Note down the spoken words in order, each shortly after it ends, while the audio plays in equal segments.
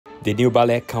The new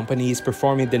ballet company is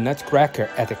performing the Nutcracker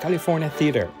at the California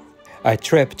Theater, a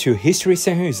trip to History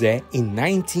San Jose in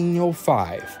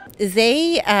 1905.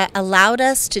 They allowed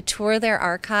us to tour their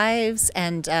archives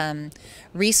and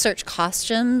research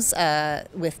costumes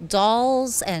with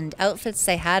dolls and outfits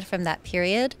they had from that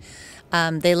period.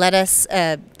 They let us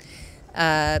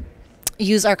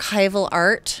use archival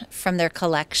art from their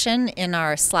collection in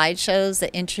our slideshows that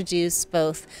introduce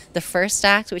both the first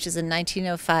act, which is in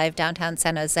 1905 downtown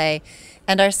San Jose,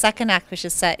 and our second act, which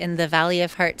is set in the Valley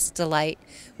of Heart's Delight,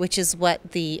 which is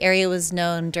what the area was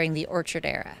known during the Orchard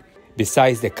era.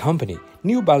 Besides the company,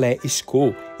 New Ballet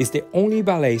School is the only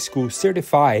ballet school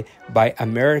certified by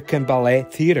American Ballet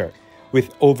Theater,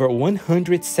 with over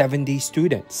 170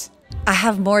 students. I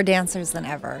have more dancers than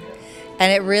ever,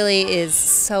 and it really is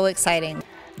so exciting.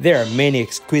 There are many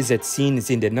exquisite scenes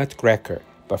in the Nutcracker,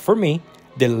 but for me,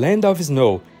 the land of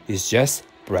snow is just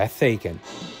breathtaking.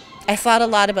 I thought a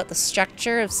lot about the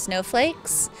structure of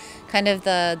snowflakes, kind of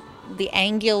the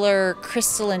angular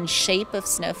crystalline shape of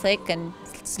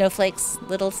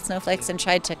little snowflakes, and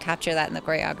tried to capture that in the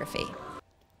choreography.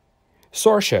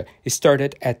 Sorsha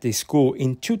started at the school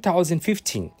in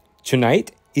 2015.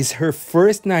 Tonight is her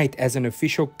first night as an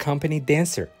official company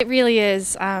dancer. It really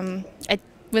is. It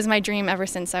was my dream ever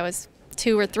since I was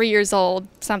 2 or 3 years old,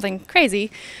 something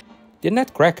crazy. The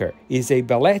Nutcracker is a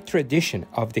ballet tradition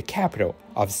of the capital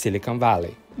of Silicon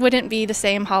Valley. Wouldn't be the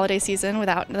same holiday season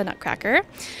without the Nutcracker.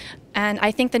 And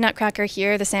I think the Nutcracker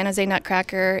here, the San Jose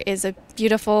Nutcracker, is a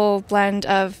beautiful blend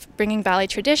of bringing ballet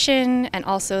tradition and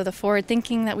also the forward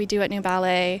thinking that we do at New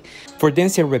Ballet. For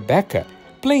dancer Rebecca,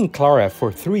 playing Clara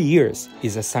for 3 years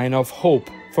is a sign of hope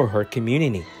for her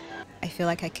community. I feel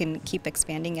like I can keep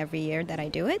expanding every year that I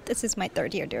do it. This is my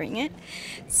 3rd year doing it.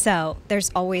 So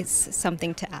there's always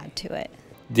something to add to it.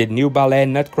 The new ballet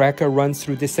Nutcracker runs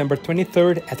through December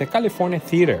 23rd at the California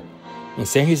Theater. In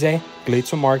San Jose,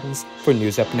 Gleidson Martins for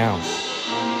News Up Now.